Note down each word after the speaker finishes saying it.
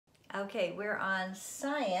Okay, we're on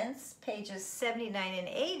science, pages 79 and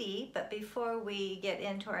 80, but before we get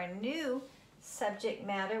into our new subject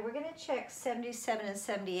matter, we're going to check 77 and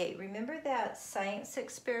 78. Remember that science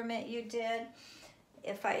experiment you did?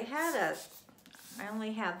 If I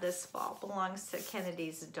only have this ball, belongs to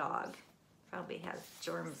Kennedy's dog. Probably has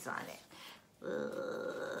germs on it.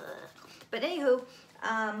 Ugh. But anywho,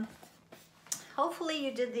 hopefully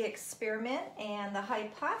you did the experiment and the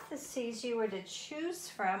hypotheses you were to choose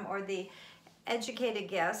from, or the educated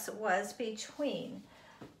guess, was between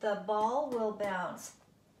the ball will bounce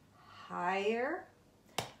higher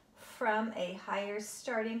from a higher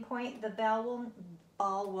starting point. The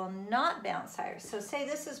ball will not bounce higher. So say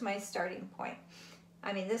this is my starting point.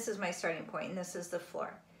 This is my starting point and this is the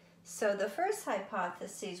floor. So the first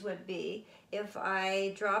hypothesis would be if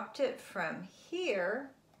I dropped it from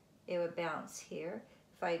here, it would bounce here.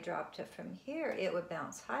 If I dropped it from here, it would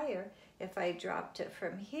bounce higher. If I dropped it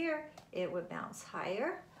from here, it would bounce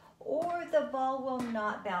higher. Or the ball will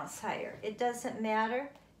not bounce higher. It doesn't matter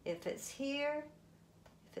if it's here,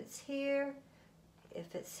 if it's here,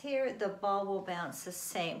 if it's here, the ball will bounce the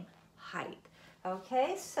same height.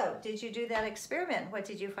 Okay, so did you do that experiment? What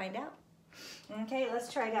did you find out? Okay,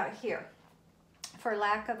 let's try it out here. For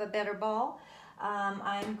lack of a better ball,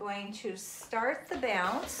 I'm going to start the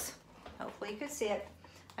bounce. Hopefully you can see it.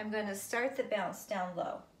 I'm going to start the bounce down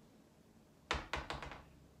low.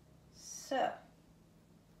 So,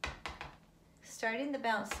 starting the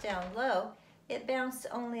bounce down low, it bounced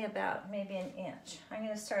only about maybe an inch. I'm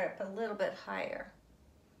going to start up a little bit higher.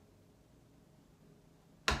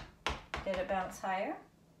 Did it bounce higher?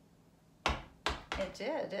 It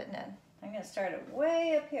did, didn't it? I'm going to start it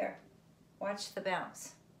way up here. Watch the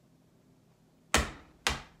bounce.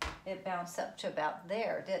 It bounced up to about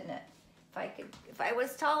there, didn't it? If I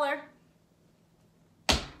was taller.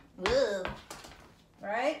 Whoa.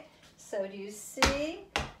 Right? So do you see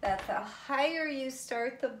that the higher you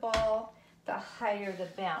start the ball, the higher the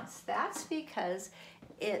bounce? That's because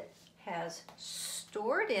it has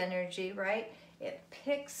stored energy, right? It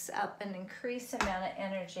picks up an increased amount of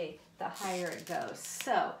energy the higher it goes.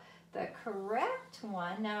 So the correct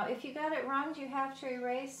one, now if you got it wrong, do you have to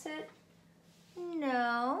erase it?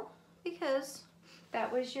 No, because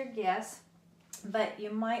that was your guess, but you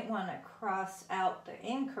might want to cross out the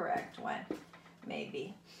incorrect one,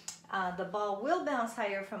 maybe. The ball will bounce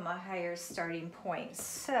higher from a higher starting point.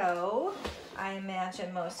 So I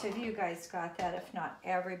imagine most of you guys got that, if not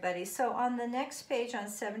everybody. So on the next page on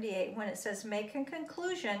 78, when it says make a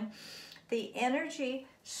conclusion, the energy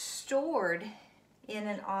stored in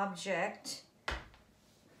an object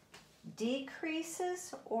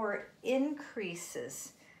decreases or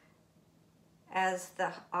increases as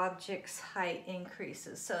the object's height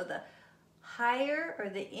increases. So the higher or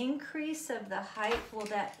the increase of the height, will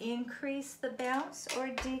that increase the bounce or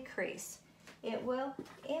decrease? It will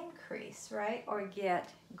increase, right? Or get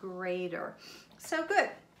greater. So good.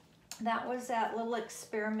 That was that little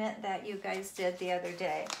experiment that you guys did the other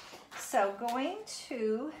day. So going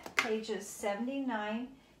to pages 79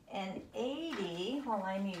 and 80, while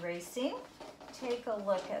I'm erasing, take a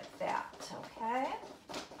look at that, okay?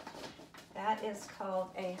 That is called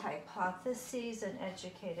a hypothesis and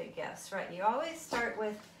educated guess, right? You always start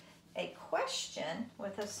with a question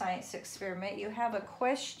with a science experiment. You have a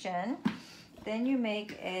question, then you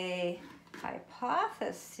make a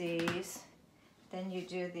hypothesis, then you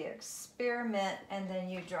do the experiment, and then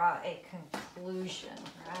you draw a conclusion,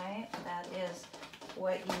 right? That is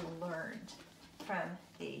what you learned from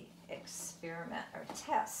the experiment or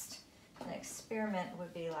test. An experiment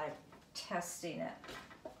would be like testing it.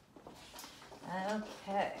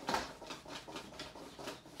 Okay.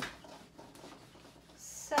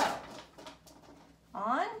 So,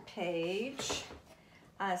 on page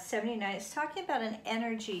 79, it's talking about an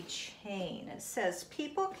energy chain. It says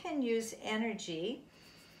people can use energy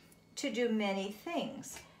to do many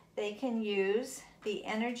things. They can use the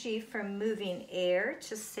energy from moving air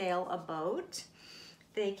to sail a boat.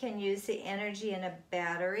 They can use the energy in a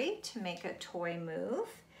battery to make a toy move.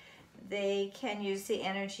 They can use the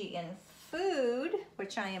energy in food,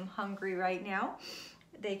 which I am hungry right now.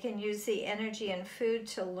 They can use the energy in food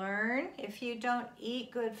to learn. If you don't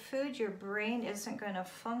eat good food, your brain isn't going to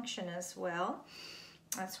function as well.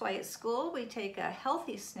 That's why at school we take a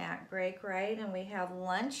healthy snack break, right? And we have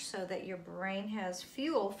lunch so that your brain has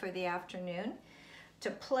fuel for the afternoon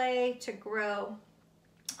to play, to grow,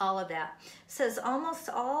 all of that. It says almost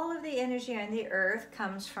all of the energy on the earth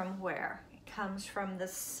comes from where? It comes from the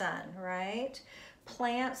sun, right?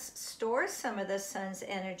 Plants store some of the sun's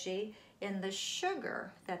energy in the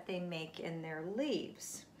sugar that they make in their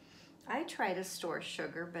leaves. I try to store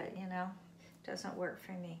sugar, but you know, doesn't work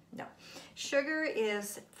for me. No. Sugar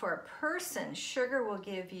is, for a person, sugar will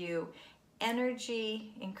give you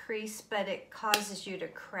energy increase, but it causes you to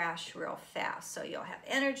crash real fast. So you'll have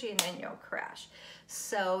energy and then you'll crash.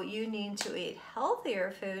 So you need to eat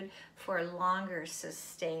healthier food for longer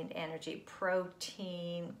sustained energy,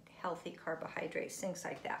 protein, healthy carbohydrates, things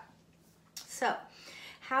like that. So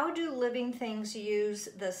how do living things use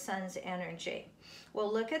the sun's energy?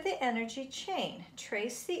 Well, look at the energy chain.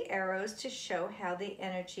 Trace the arrows to show how the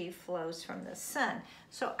energy flows from the sun.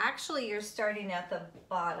 So actually you're starting at the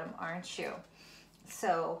bottom, aren't you?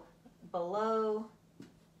 So below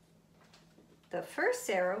the first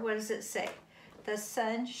arrow, what does it say? The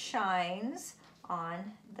sun shines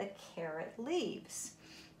on the carrot leaves.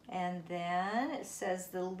 And then it says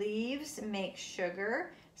the leaves make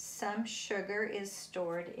sugar. Some sugar is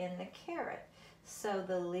stored in the carrot. So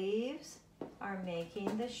the leaves are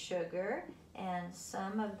making the sugar, and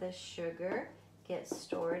some of the sugar gets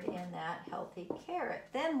stored in that healthy carrot.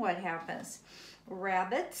 Then what happens?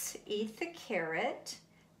 Rabbits eat the carrot.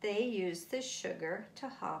 They use the sugar to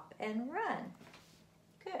hop and run.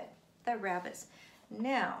 Good, the rabbits.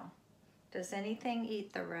 Now, does anything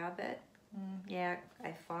eat the rabbit? Yeah,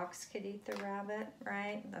 a fox could eat the rabbit,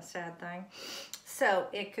 right? A sad thing. So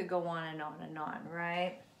it could go on and on and on,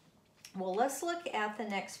 right? Well, let's look at the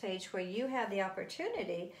next page where you have the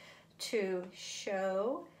opportunity to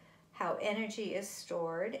show how energy is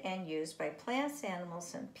stored and used by plants,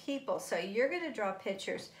 animals, and people. So you're going to draw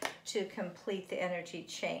pictures to complete the energy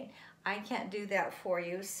chain. I can't do that for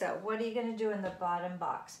you, so what are you going to do in the bottom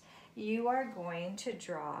box? You are going to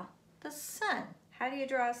draw the sun. How do you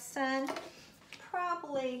draw a sun?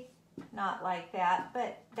 Probably not like that,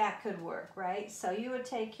 but that could work, right? So you would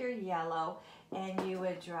take your yellow and you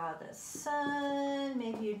would draw the sun.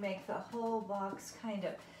 Maybe you'd make the whole box kind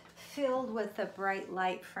of filled with the bright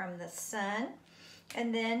light from the sun.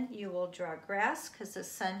 And then you will draw grass because the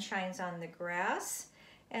sun shines on the grass.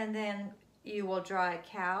 And then you will draw a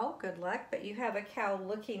cow. Good luck, but you have a cow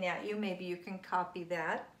looking at you. Maybe you can copy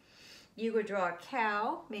that. You would draw a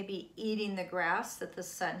cow, maybe eating the grass that the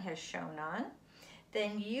sun has shone on.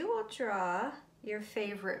 Then you will draw your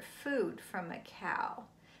favorite food from a cow.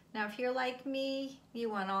 Now, if you're like me, you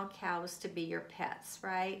want all cows to be your pets,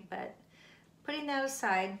 right? But putting that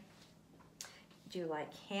aside, do you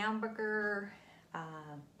like hamburger,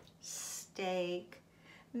 steak?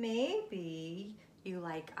 Maybe you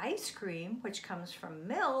like ice cream, which comes from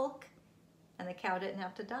milk, and the cow didn't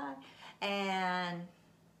have to die. And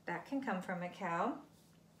that can come from a cow.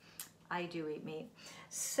 I do eat meat.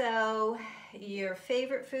 So your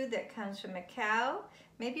favorite food that comes from a cow,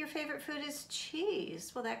 maybe your favorite food is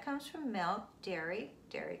cheese. Well, that comes from milk, dairy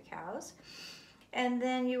cows. And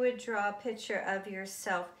then you would draw a picture of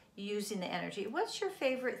yourself using the energy. What's your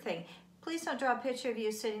favorite thing? Please don't draw a picture of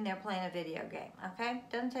you sitting there playing a video game, okay?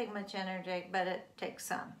 Doesn't take much energy, but it takes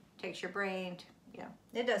some. It takes your brain,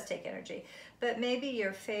 it does take energy. But maybe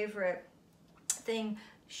your favorite thing,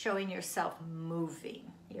 showing yourself moving,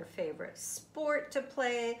 your favorite sport to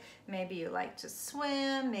play. Maybe you like to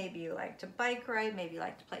swim, maybe you like to bike ride, maybe you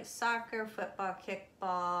like to play soccer, football,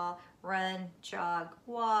 kickball, run, jog,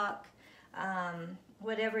 walk,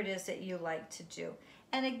 whatever it is that you like to do.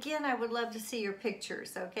 And again, I would love to see your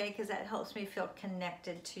pictures, okay? Because that helps me feel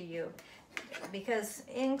connected to you. Because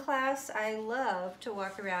in class, I love to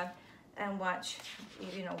walk around and watch,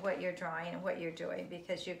 what you're drawing and what you're doing,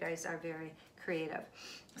 because you guys are very creative.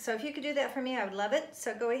 So if you could do that for me, I would love it.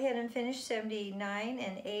 So go ahead and finish 79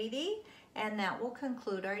 and 80, and that will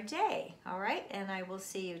conclude our day. All right, and I will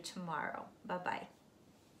see you tomorrow. Bye-bye.